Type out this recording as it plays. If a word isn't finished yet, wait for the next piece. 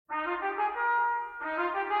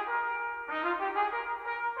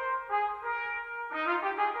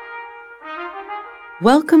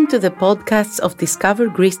Welcome to the podcasts of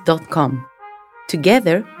discovergreece.com.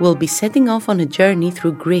 Together, we'll be setting off on a journey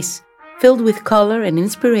through Greece, filled with color and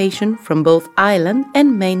inspiration from both island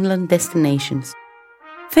and mainland destinations.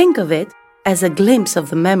 Think of it as a glimpse of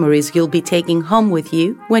the memories you'll be taking home with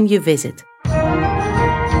you when you visit.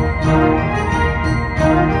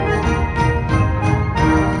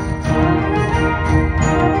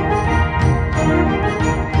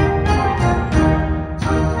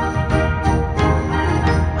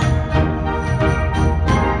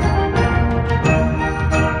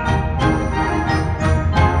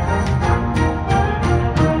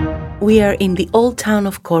 We are in the old town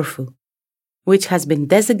of Corfu, which has been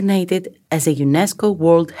designated as a UNESCO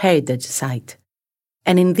World Heritage Site.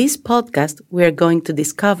 And in this podcast, we are going to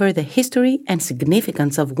discover the history and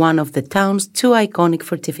significance of one of the town's two iconic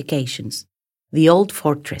fortifications, the Old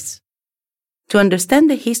Fortress. To understand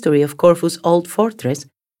the history of Corfu's Old Fortress,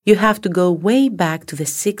 you have to go way back to the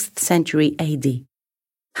 6th century AD,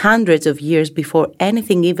 hundreds of years before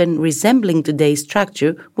anything even resembling today's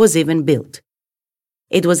structure was even built.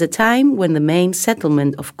 It was a time when the main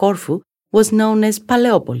settlement of Corfu was known as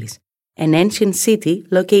Paleopolis, an ancient city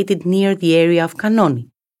located near the area of Kanoni,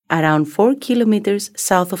 around 4 kilometers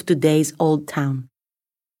south of today's Old Town.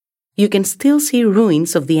 You can still see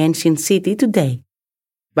ruins of the ancient city today.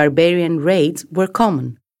 Barbarian raids were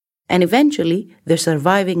common, and eventually the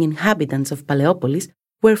surviving inhabitants of Paleopolis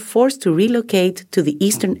were forced to relocate to the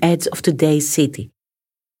eastern edge of today's city.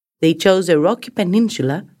 They chose a rocky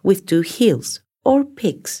peninsula with 2 hills, or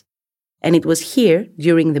peaks, and it was here,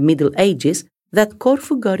 during the Middle Ages, that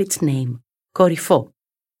Corfu got its name, Korifo,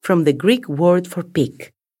 from the Greek word for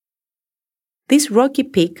peak. This rocky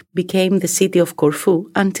peak became the city of Corfu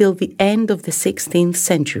until the end of the 16th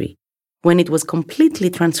century, when it was completely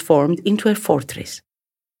transformed into a fortress.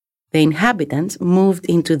 The inhabitants moved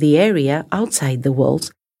into the area outside the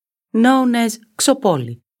walls, known as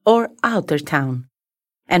Xopoli, or outer town,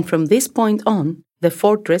 and from this point on, the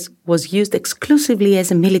fortress was used exclusively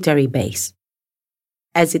as a military base.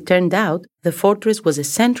 As it turned out, the fortress was a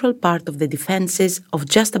central part of the defenses of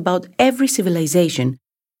just about every civilization,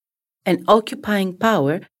 an occupying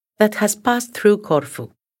power that has passed through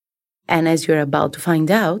Corfu. And as you're about to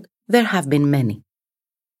find out, there have been many.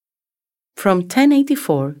 From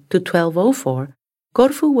 1084 to 1204,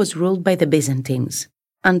 Corfu was ruled by the Byzantines,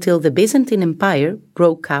 until the Byzantine Empire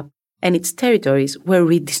broke up and its territories were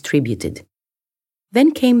redistributed.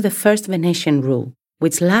 Then came the first Venetian rule,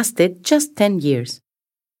 which lasted just 10 years.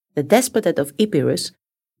 The Despotate of Epirus,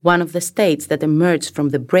 one of the states that emerged from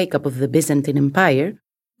the breakup of the Byzantine Empire,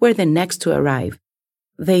 were the next to arrive.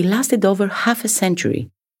 They lasted over half a century,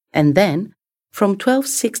 and then, from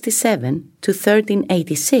 1267 to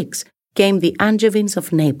 1386, came the Angevins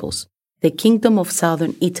of Naples, the Kingdom of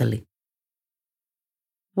Southern Italy.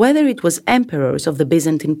 Whether it was emperors of the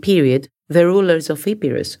Byzantine period, the rulers of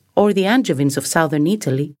Epirus, or the Angevins of southern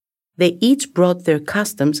Italy, they each brought their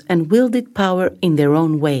customs and wielded power in their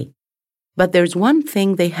own way. But there's one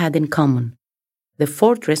thing they had in common: the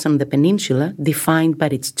fortress on the peninsula defined by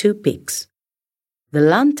its 2 peaks. The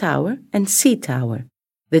Land Tower and Sea Tower,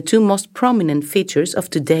 the 2 most prominent features of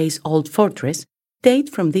today's Old Fortress, date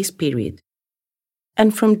from this period.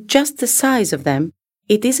 And from just the size of them,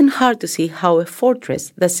 it isn't hard to see how a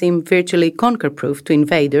fortress that seemed virtually conquer-proof to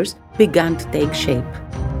invaders began to take shape.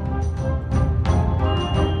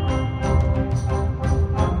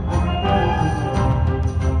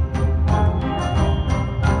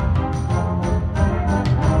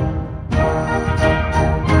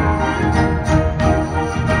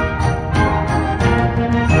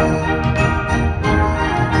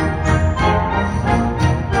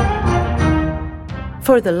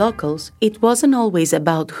 For the locals, it wasn't always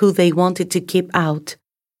about who they wanted to keep out.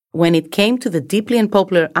 When it came to the deeply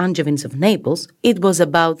unpopular Angevins of Naples, it was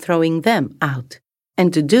about throwing them out.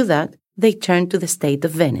 And to do that, they turned to the state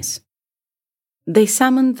of Venice. They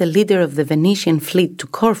summoned the leader of the Venetian fleet to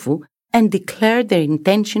Corfu and declared their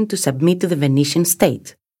intention to submit to the Venetian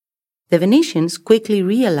state. The Venetians quickly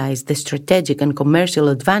realized the strategic and commercial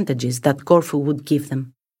advantages that Corfu would give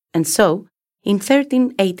them. And so, in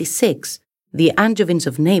 1386, the Angevins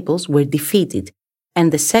of Naples were defeated,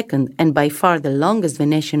 and the second and by far the longest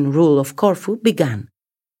Venetian rule of Corfu began,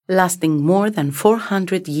 lasting more than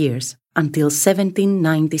 400 years until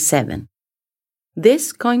 1797.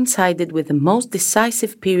 This coincided with the most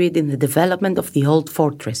decisive period in the development of the Old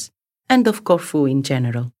Fortress, and of Corfu in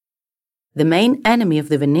general. The main enemy of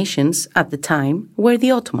the Venetians at the time were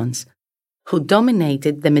the Ottomans, who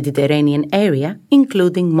dominated the Mediterranean area,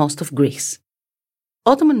 including most of Greece.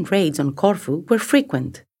 Ottoman raids on Corfu were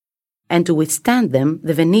frequent, and to withstand them,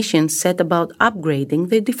 the Venetians set about upgrading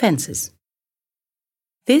their defenses.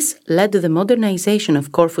 This led to the modernization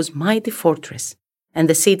of Corfu's mighty fortress, and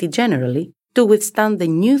the city generally, to withstand the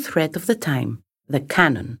new threat of the time, the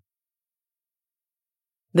cannon.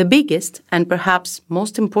 The biggest and perhaps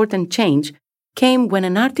most important change came when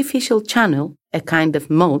an artificial channel, a kind of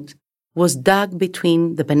moat, was dug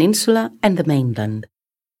between the peninsula and the mainland.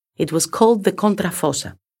 It was called the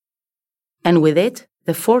Contrafossa, and with it,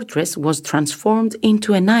 the fortress was transformed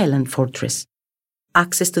into an island fortress.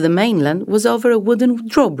 Access to the mainland was over a wooden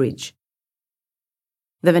drawbridge.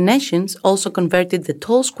 The Venetians also converted the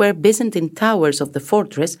tall square Byzantine towers of the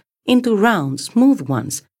fortress into round, smooth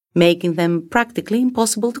ones, making them practically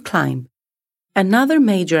impossible to climb. Another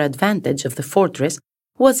major advantage of the fortress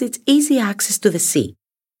was its easy access to the sea,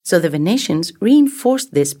 so the Venetians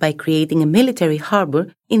reinforced this by creating a military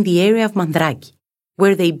harbor in the area of Mandraki,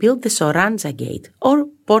 where they built the Soranza Gate, or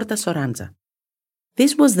Porta Soranza.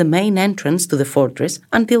 This was the main entrance to the fortress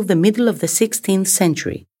until the middle of the 16th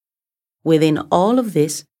century. Within all of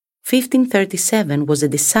this, 1537 was a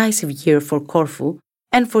decisive year for Corfu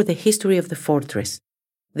and for the history of the fortress.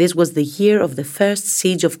 This was the year of the first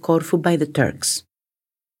siege of Corfu by the Turks.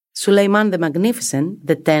 Suleiman the Magnificent,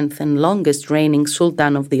 the 10th and longest reigning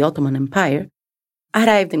Sultan of the Ottoman Empire,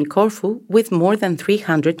 arrived in Corfu with more than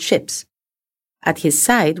 300 ships. At his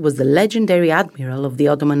side was the legendary admiral of the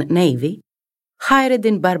Ottoman Navy,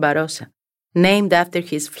 Hayreddin Barbarossa, named after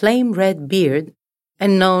his flame-red beard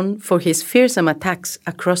and known for his fearsome attacks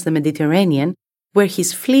across the Mediterranean, where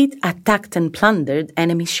his fleet attacked and plundered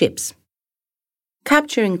enemy ships.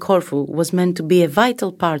 Capturing Corfu was meant to be a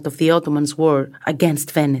vital part of the Ottomans' war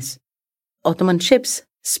against Venice. Ottoman ships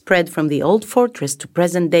spread from the Old Fortress to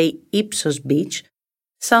present-day Ipsos Beach,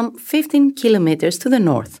 some 15 kilometers to the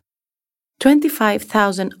north.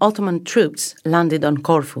 25,000 Ottoman troops landed on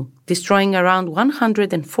Corfu, destroying around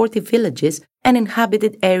 140 villages and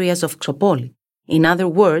inhabited areas of Xopoli, in other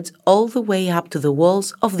words, all the way up to the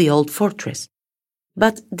walls of the Old Fortress.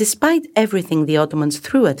 But despite everything the Ottomans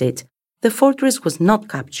threw at it, the fortress was not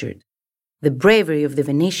captured. The bravery of the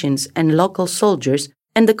Venetians and local soldiers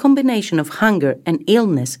and the combination of hunger and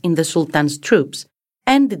illness in the Sultan's troops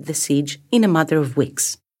ended the siege in a matter of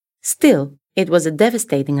weeks. Still, it was a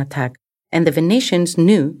devastating attack, and the Venetians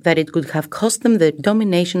knew that it could have cost them the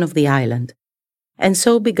domination of the island. And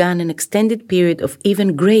so began an extended period of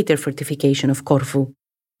even greater fortification of Corfu.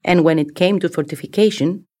 And when it came to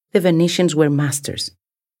fortification, the Venetians were masters.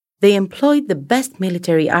 They employed the best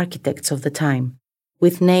military architects of the time,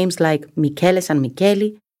 with names like Michele San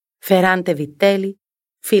Micheli, Ferrante Vitelli,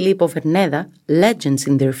 Filippo Verneda, legends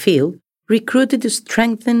in their field, recruited to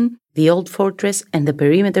strengthen the old fortress and the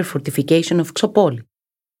perimeter fortification of Xopoli.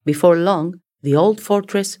 Before long, the old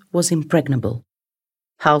fortress was impregnable.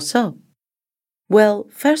 How so? Well,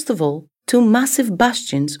 first of all, two massive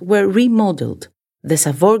bastions were remodeled, the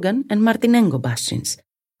Savorgan and Martinengo bastions,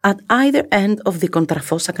 at either end of the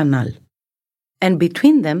Contrafossa Canal. And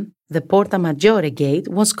between them, the Porta Maggiore gate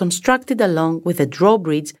was constructed along with a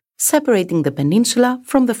drawbridge separating the peninsula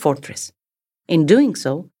from the fortress. In doing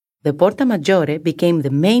so, the Porta Maggiore became the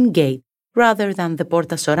main gate rather than the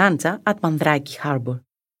Porta Soranza at Mandraki harbor.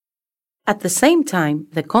 At the same time,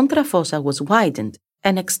 the Contrafossa was widened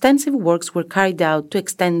and extensive works were carried out to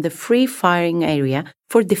extend the free firing area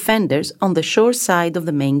for defenders on the shore side of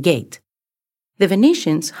the main gate. The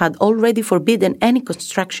Venetians had already forbidden any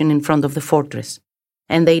construction in front of the fortress,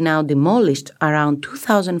 and they now demolished around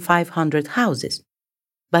 2,500 houses.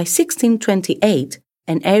 By 1628,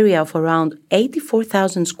 an area of around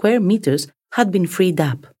 84,000 square meters had been freed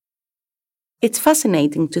up. It's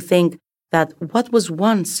fascinating to think that what was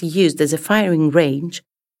once used as a firing range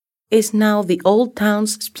is now the old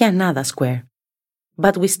town's Spianada Square.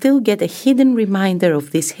 But we still get a hidden reminder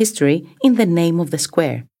of this history in the name of the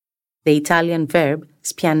square. The Italian verb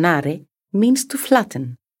spianare means to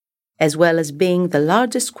flatten. As well as being the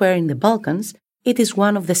largest square in the Balkans, it is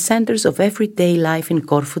one of the centers of everyday life in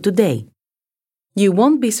Corfu today. You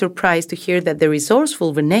won't be surprised to hear that the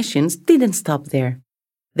resourceful Venetians didn't stop there.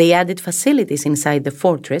 They added facilities inside the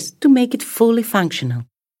fortress to make it fully functional.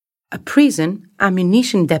 A prison,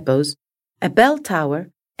 ammunition depots, a bell tower,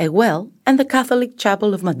 a well, and the Catholic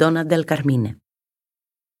chapel of Madonna del Carmine.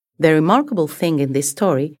 The remarkable thing in this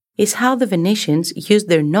story is how the Venetians used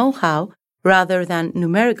their know-how rather than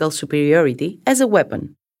numerical superiority as a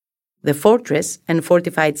weapon. The fortress and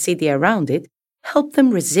fortified city around it helped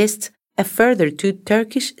them resist a further two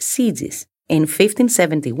Turkish sieges in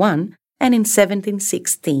 1571 and in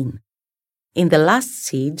 1716. In the last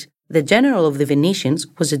siege, the general of the Venetians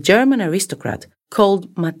was a German aristocrat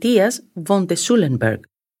called Matthias von der Schulenberg.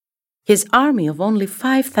 His army of only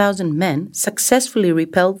 5,000 men successfully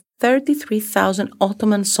repelled 33,000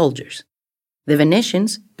 Ottoman soldiers. The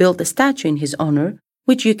Venetians built a statue in his honor,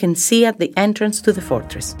 which you can see at the entrance to the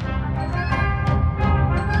fortress.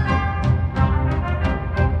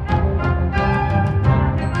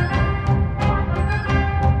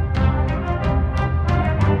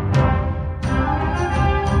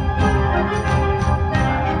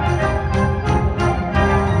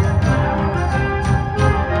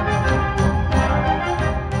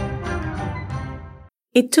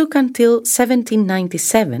 It took until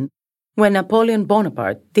 1797, when Napoleon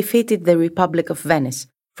Bonaparte defeated the Republic of Venice,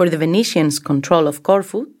 for the Venetians' control of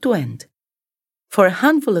Corfu to end. For a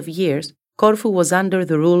handful of years, Corfu was under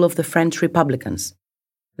the rule of the French Republicans.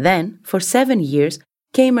 Then, for 7 years,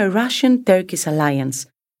 came a Russian-Turkish alliance,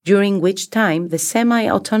 during which time the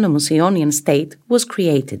semi-autonomous Ionian state was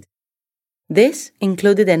created. This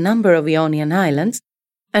included a number of Ionian islands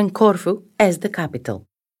and Corfu as the capital.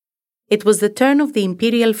 It was the turn of the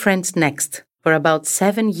Imperial French next, for about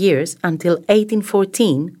 7 years until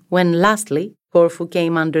 1814, when lastly Corfu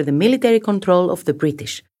came under the military control of the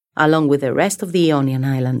British, along with the rest of the Ionian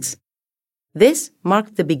Islands. This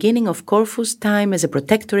marked the beginning of Corfu's time as a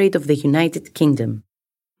protectorate of the United Kingdom,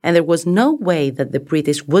 and there was no way that the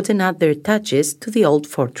British wouldn't add their touches to the old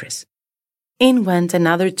fortress. In went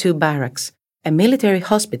another 2 barracks, a military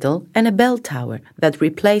hospital and a bell tower that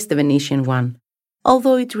replaced the Venetian one,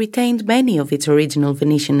 although it retained many of its original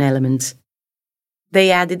Venetian elements.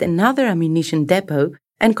 They added another ammunition depot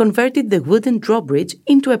and converted the wooden drawbridge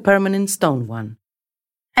into a permanent stone one.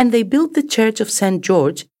 And they built the Church of St.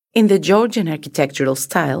 George in the Georgian architectural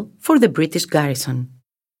style for the British garrison.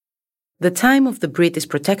 The time of the British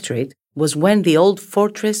Protectorate was when the old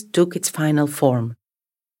fortress took its final form.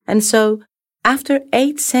 And so, after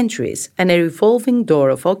 8 centuries and a revolving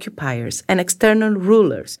door of occupiers and external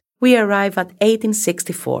rulers, we arrive at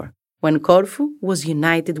 1864, when Corfu was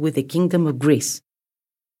united with the Kingdom of Greece.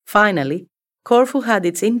 Finally, Corfu had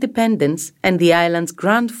its independence and the island's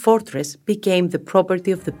grand fortress became the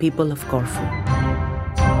property of the people of Corfu.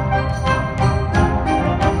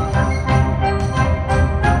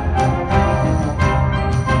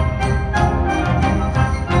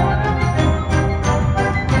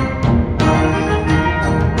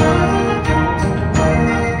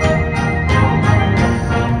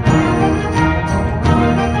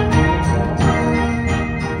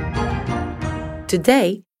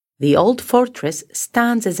 Today, the old fortress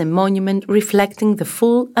stands as a monument reflecting the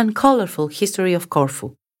full and colorful history of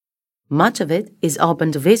Corfu. Much of it is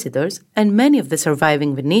open to visitors, and many of the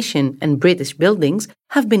surviving Venetian and British buildings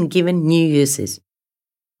have been given new uses.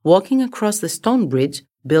 Walking across the stone bridge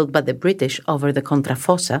built by the British over the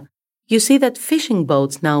Contrafossa, you see that fishing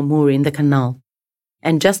boats now moor in the canal.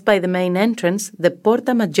 And just by the main entrance, the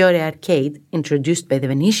Porta Maggiore arcade, introduced by the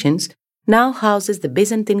Venetians, now houses the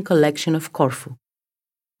Byzantine collection of Corfu.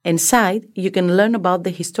 Inside, you can learn about the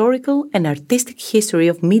historical and artistic history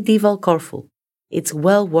of medieval Corfu. It's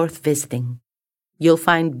well worth visiting. You'll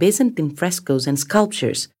find Byzantine frescoes and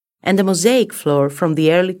sculptures, and a mosaic floor from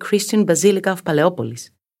the early Christian Basilica of Paleopolis,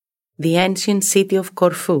 the ancient city of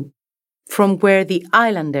Corfu, from where the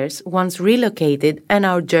islanders once relocated and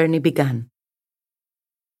our journey began.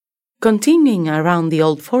 Continuing around the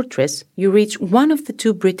old fortress, you reach one of the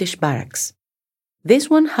 2 British barracks. This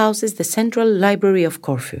one houses the Central Library of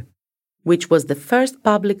Corfu, which was the first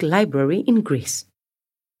public library in Greece.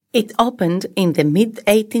 It opened in the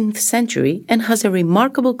mid-18th century and has a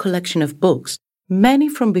remarkable collection of books, many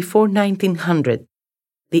from before 1900.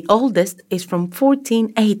 The oldest is from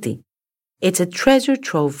 1480. It's a treasure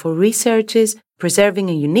trove for researchers preserving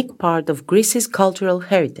a unique part of Greece's cultural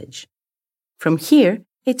heritage. From here,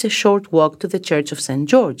 it's a short walk to the Church of St.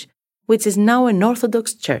 George, which is now an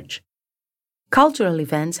Orthodox church. Cultural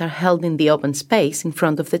events are held in the open space in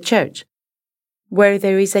front of the church, where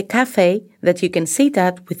there is a cafe that you can sit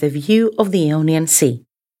at with a view of the Ionian Sea.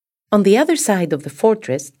 On the other side of the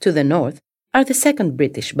fortress, to the north, are the 2nd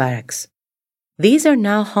British barracks. These are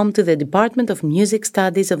now home to the Department of Music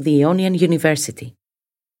Studies of the Ionian University.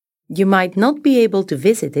 You might not be able to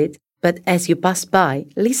visit it, but as you pass by,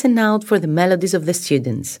 listen out for the melodies of the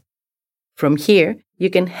students. From here, you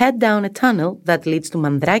can head down a tunnel that leads to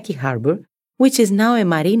Mandraki Harbor, which is now a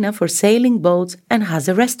marina for sailing boats and has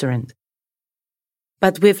a restaurant.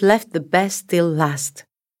 But we've left the best still last.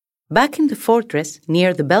 Back in the fortress,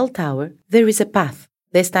 near the bell tower, there is a path,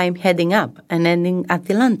 this time heading up and ending at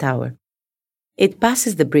the land tower. It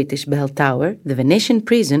passes the British bell tower, the Venetian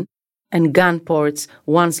prison, and gun ports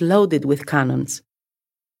once loaded with cannons.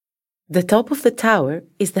 The top of the tower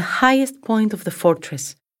is the highest point of the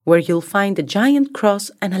fortress, where you'll find a giant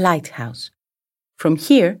cross and a lighthouse. From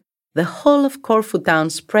here, the whole of Corfu town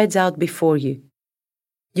spreads out before you.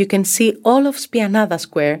 You can see all of Spianada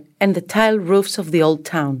Square and the tile roofs of the old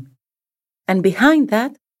town. And behind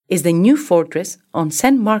that is the new fortress on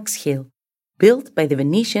St. Mark's Hill, built by the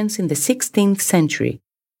Venetians in the 16th century.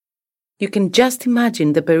 You can just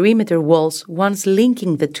imagine the perimeter walls once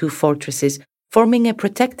linking the two fortresses, forming a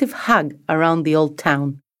protective hug around the old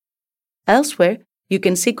town. Elsewhere, you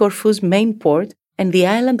can see Corfu's main port and the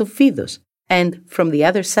island of Vidos, and, from the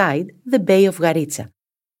other side, the Bay of Garitsa.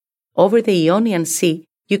 Over the Ionian Sea,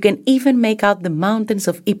 you can even make out the mountains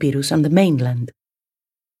of Epirus on the mainland.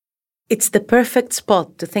 It's the perfect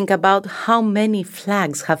spot to think about how many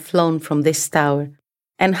flags have flown from this tower,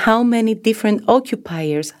 and how many different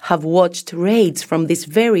occupiers have watched raids from this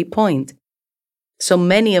very point. So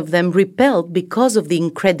many of them repelled because of the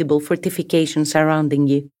incredible fortification surrounding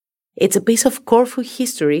you. It's a piece of Corfu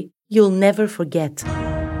history you'll never forget.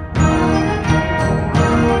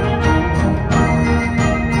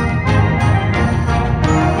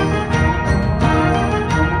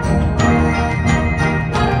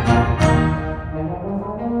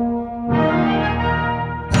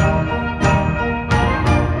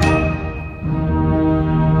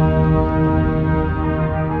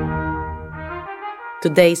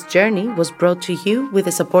 Today's journey was brought to you with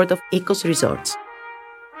the support of Ecos Resorts.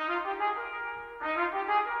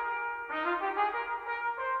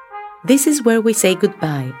 This is where we say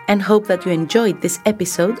goodbye and hope that you enjoyed this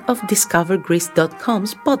episode of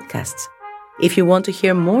DiscoverGreece.com's podcasts. If you want to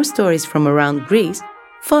hear more stories from around Greece,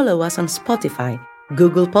 follow us on Spotify,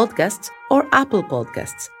 Google Podcasts, or Apple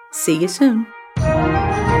Podcasts. See you soon!